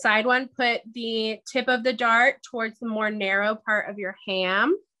side one, put the tip of the dart towards the more narrow part of your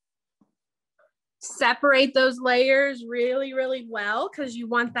ham. Separate those layers really, really well because you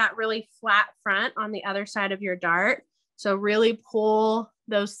want that really flat front on the other side of your dart. So really pull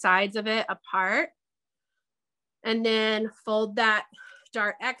those sides of it apart, and then fold that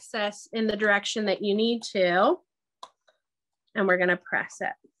dart excess in the direction that you need to. And we're gonna press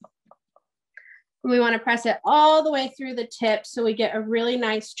it. We wanna press it all the way through the tip so we get a really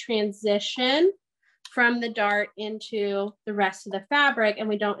nice transition from the dart into the rest of the fabric, and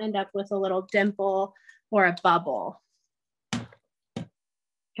we don't end up with a little dimple or a bubble.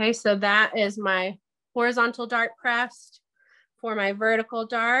 Okay, so that is my horizontal dart pressed. For my vertical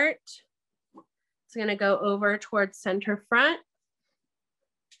dart, it's gonna go over towards center front.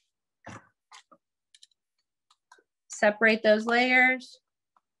 Separate those layers.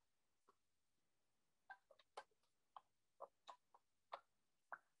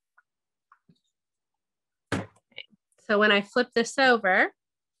 So when I flip this over,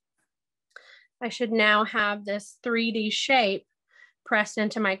 I should now have this 3D shape pressed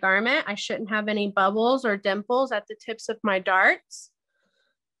into my garment. I shouldn't have any bubbles or dimples at the tips of my darts.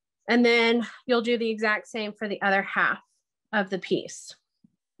 And then you'll do the exact same for the other half of the piece.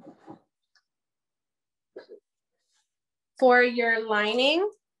 For your lining,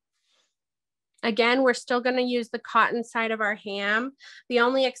 again, we're still going to use the cotton side of our ham. The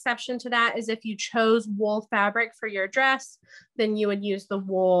only exception to that is if you chose wool fabric for your dress, then you would use the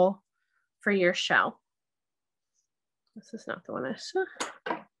wool for your shell. This is not the one I saw.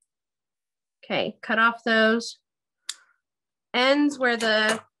 Okay, cut off those ends where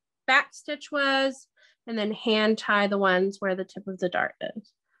the back stitch was, and then hand tie the ones where the tip of the dart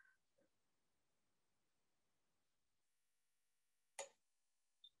is.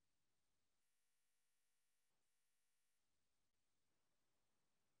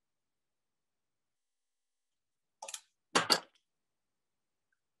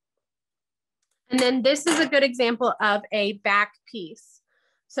 And then this is a good example of a back piece.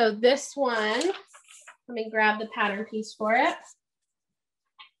 So this one, let me grab the pattern piece for it.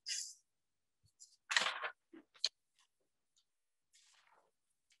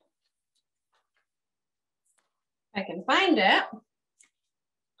 I can find it.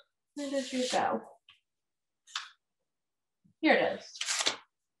 Where did you go? Here it is.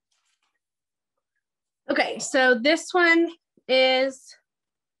 Okay, so this one is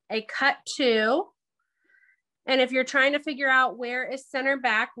a cut 2. And if you're trying to figure out where is center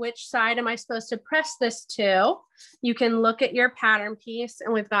back, which side am I supposed to press this to, you can look at your pattern piece,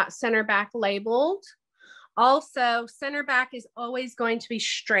 and we've got center back labeled. Also, center back is always going to be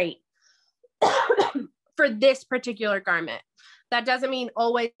straight for this particular garment. That doesn't mean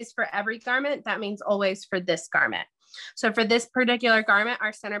always for every garment. That means always for this garment. So for this particular garment,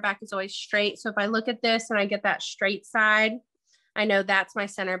 our center back is always straight. So if I look at this and I get that straight side, I know that's my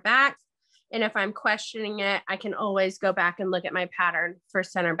center back. And if I'm questioning it, I can always go back and look at my pattern for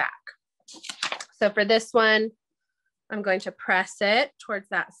center back. So for this one, I'm going to press it towards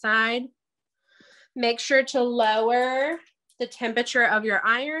that side. Make sure to lower the temperature of your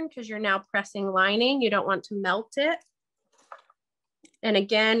iron because you're now pressing lining. You don't want to melt it. And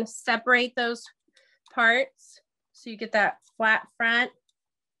again, separate those parts so you get that flat front,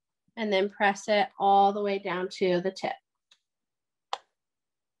 and then press it all the way down to the tip.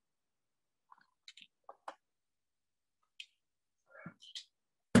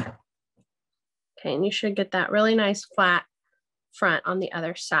 Okay, and you should get that really nice flat front on the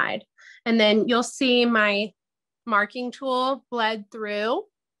other side. And then you'll see my marking tool bled through.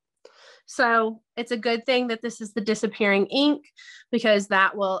 So it's a good thing that this is the disappearing ink because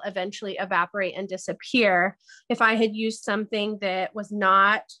that will eventually evaporate and disappear. If I had used something that was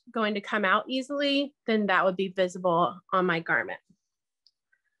not going to come out easily, then that would be visible on my garment.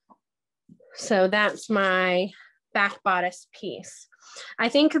 So that's my back bodice piece. I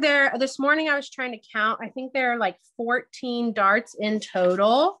think this morning I was trying to count, I think there are like 14 darts in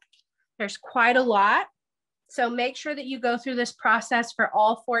total. There's quite a lot. So make sure that you go through this process for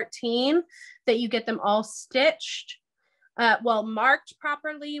all 14, that you get them all stitched, marked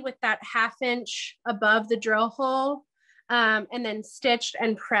properly with that 1/2 inch above the drill hole, and then stitched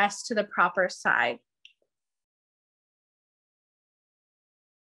and pressed to the proper side.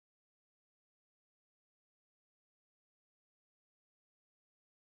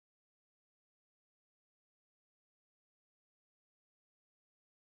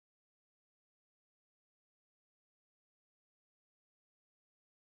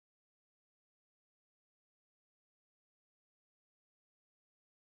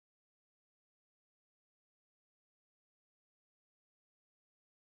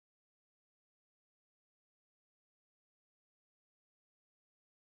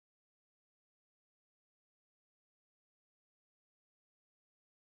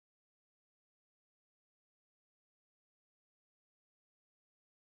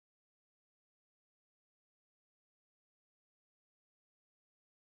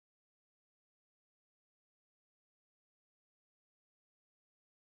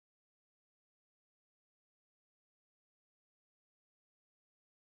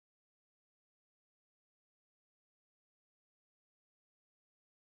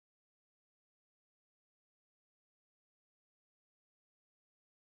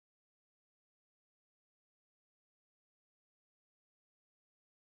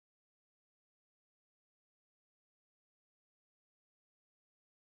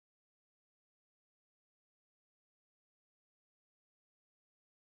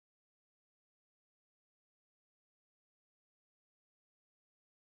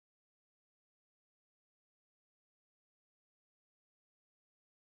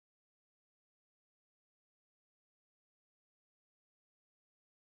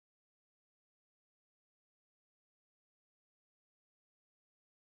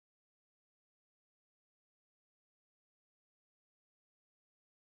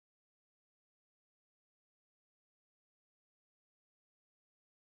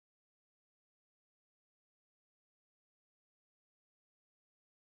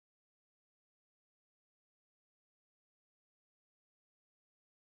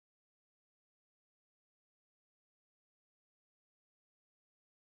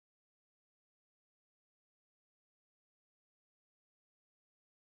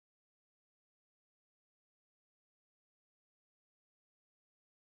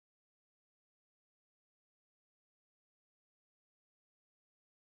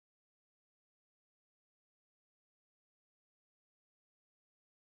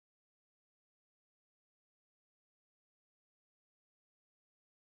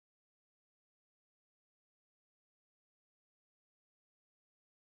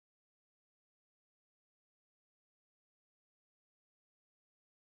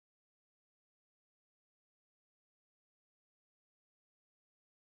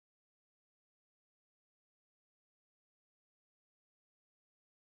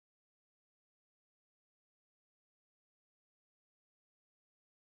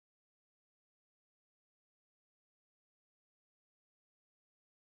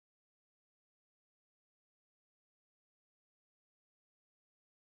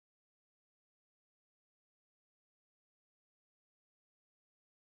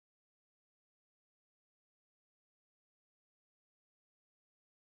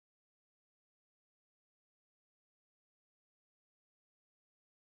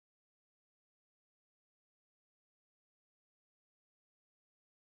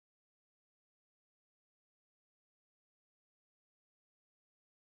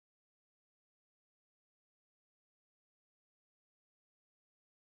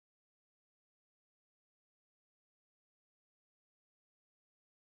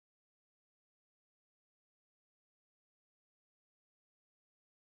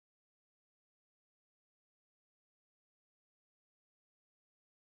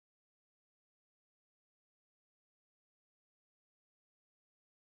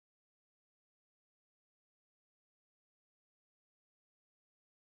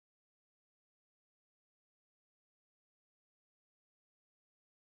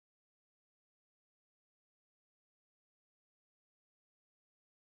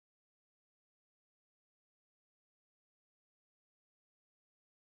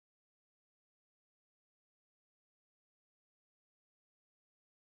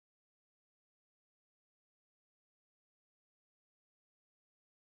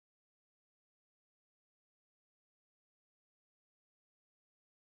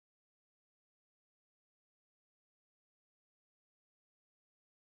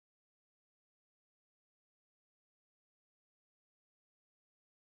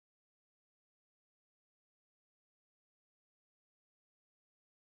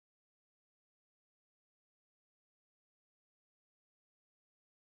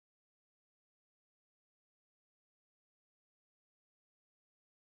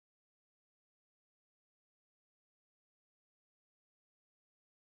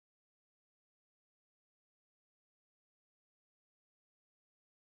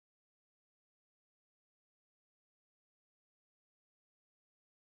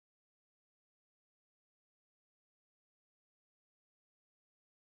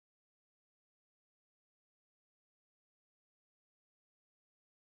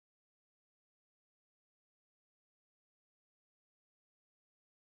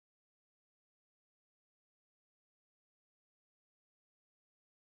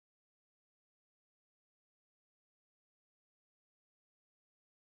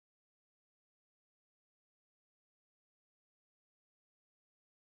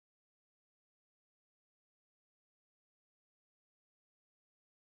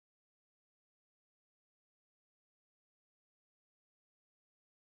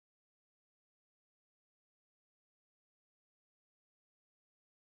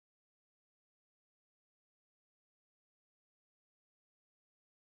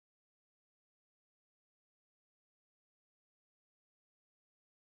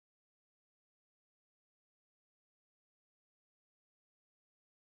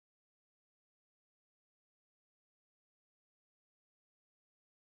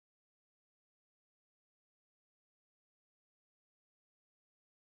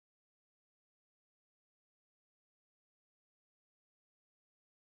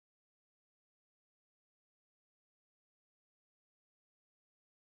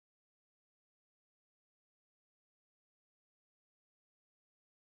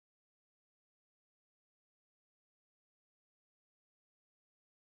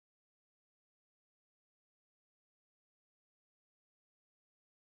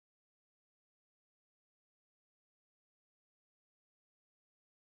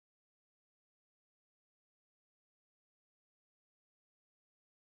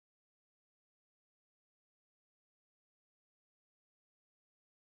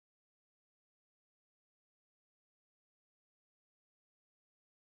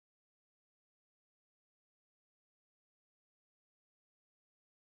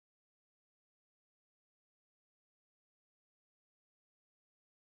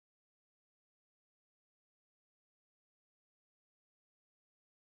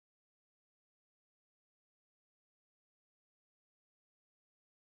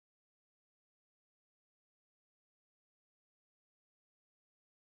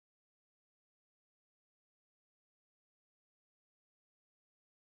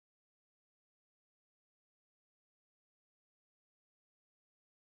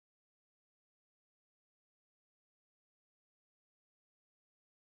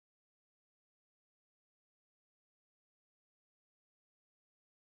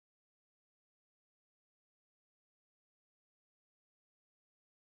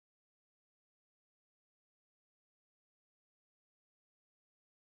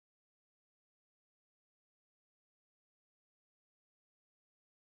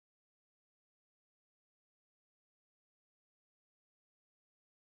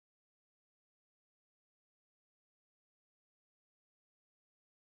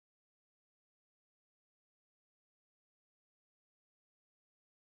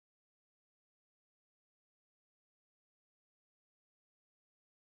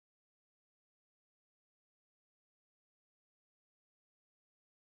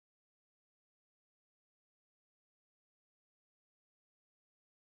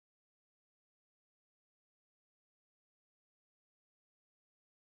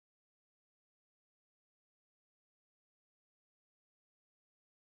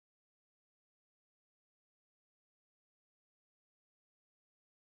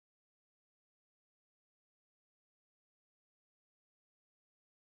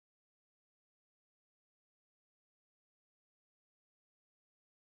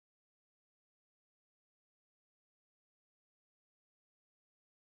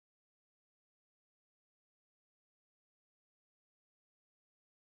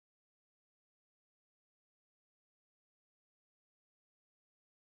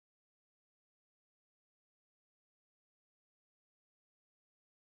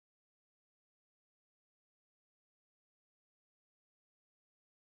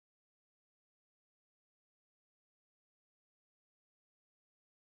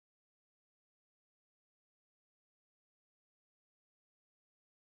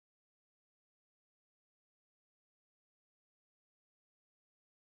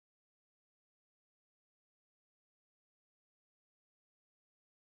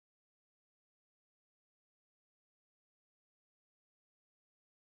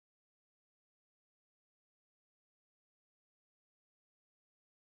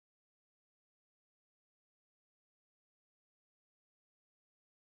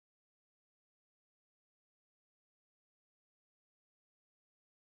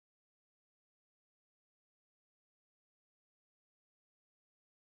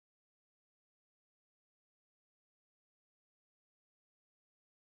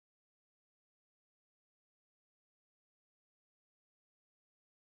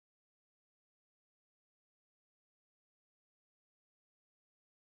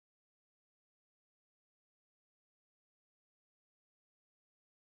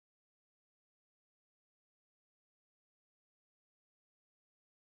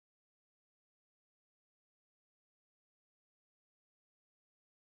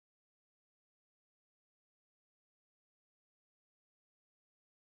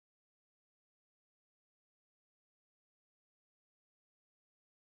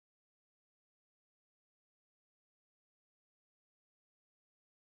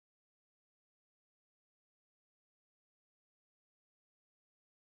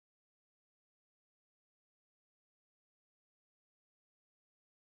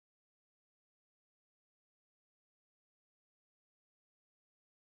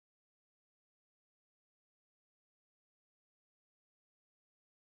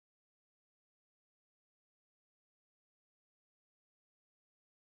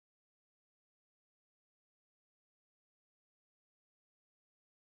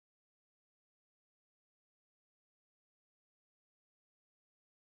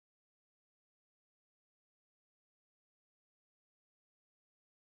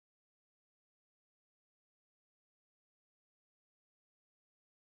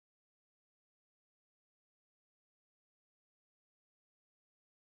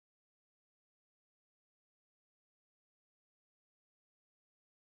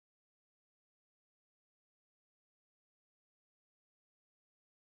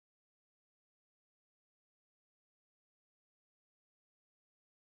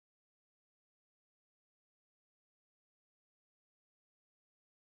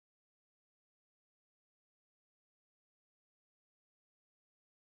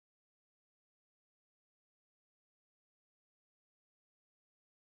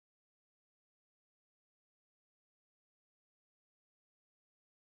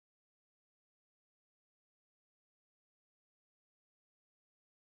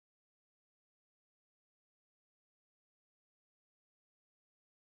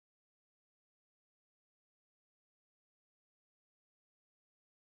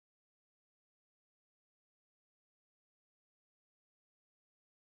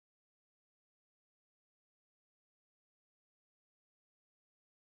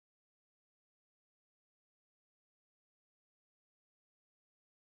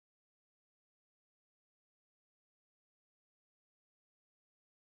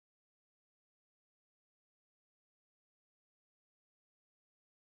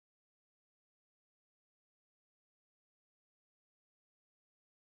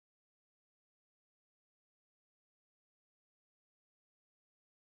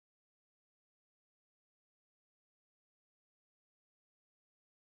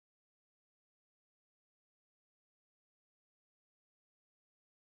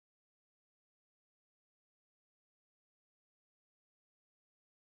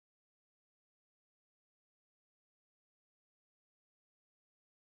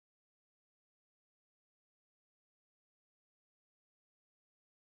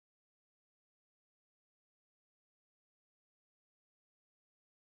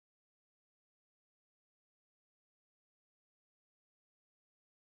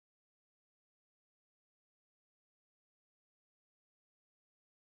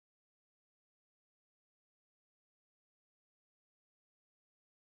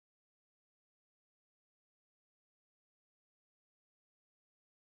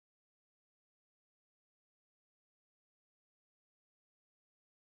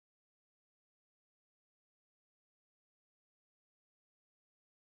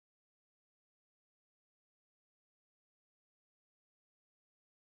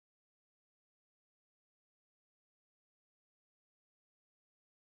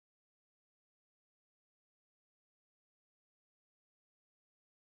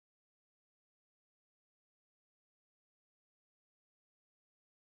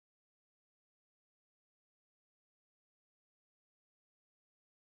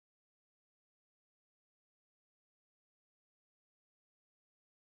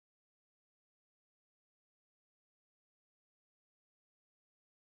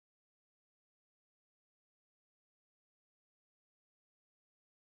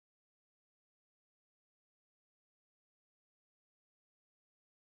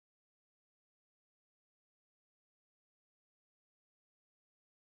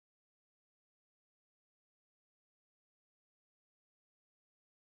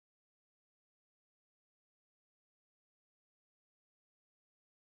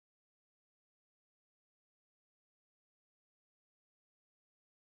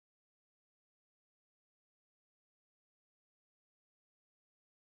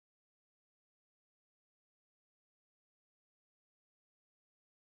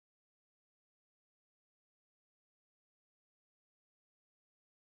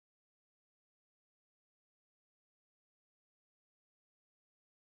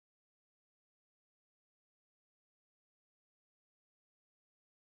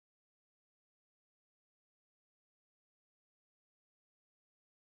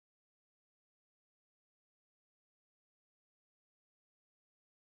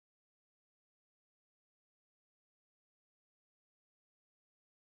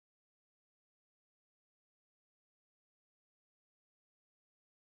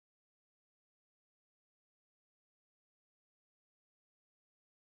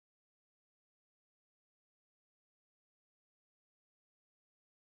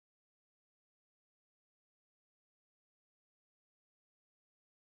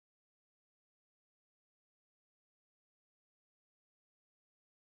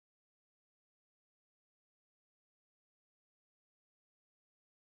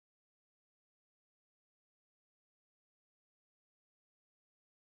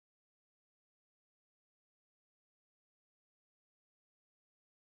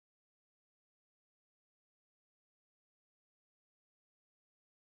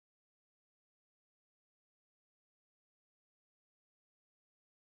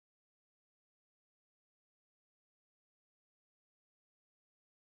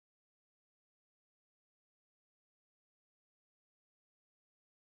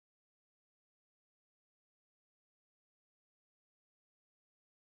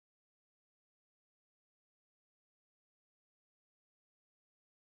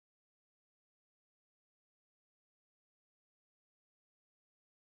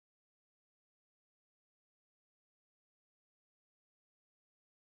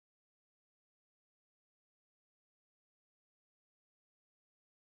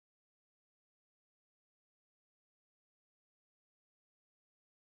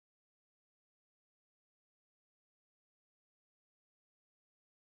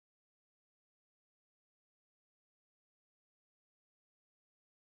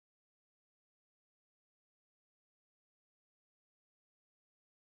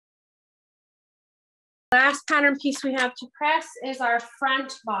 Last pattern piece we have to press is our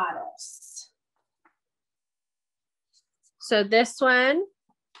front bodice. So this one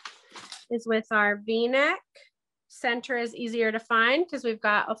is with our V-neck. Center is easier to find because we've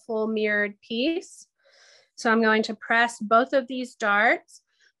got a full mirrored piece. So I'm going to press both of these darts.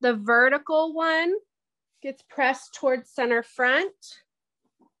 The vertical one gets pressed towards center front.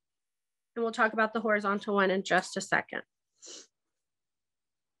 And we'll talk about the horizontal one in just a second.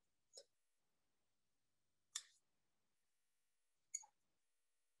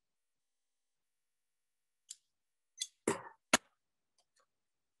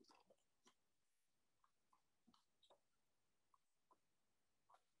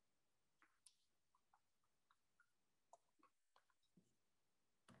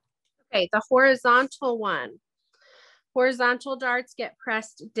 Okay, the horizontal one. Horizontal darts get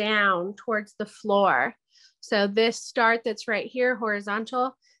pressed down towards the floor. So this dart that's right here,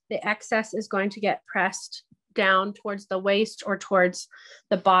 horizontal, the excess is going to get pressed down towards the waist or towards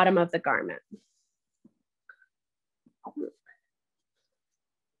the bottom of the garment.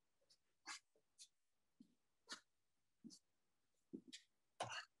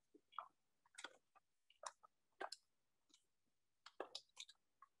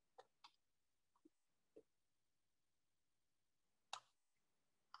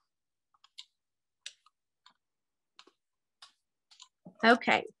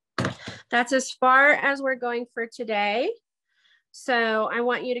 Okay, that's as far as we're going for today. So I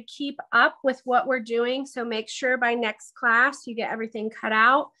want you to keep up with what we're doing. So make sure by next class you get everything cut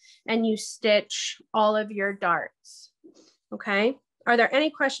out and you stitch all of your darts. Okay, are there any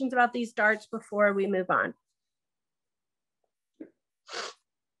questions about these darts before we move on?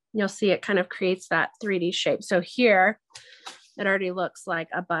 You'll see it kind of creates that 3D shape. So here, it already looks like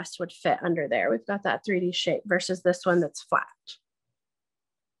a bust would fit under there. We've got that 3D shape versus this one that's flat.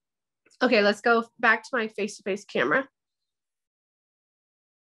 Okay, let's go back to my face-to-face camera.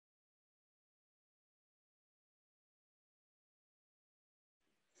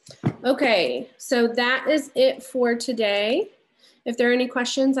 Okay, so that is it for today. If there are any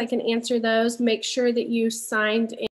questions, I can answer those. Make sure that you signed in.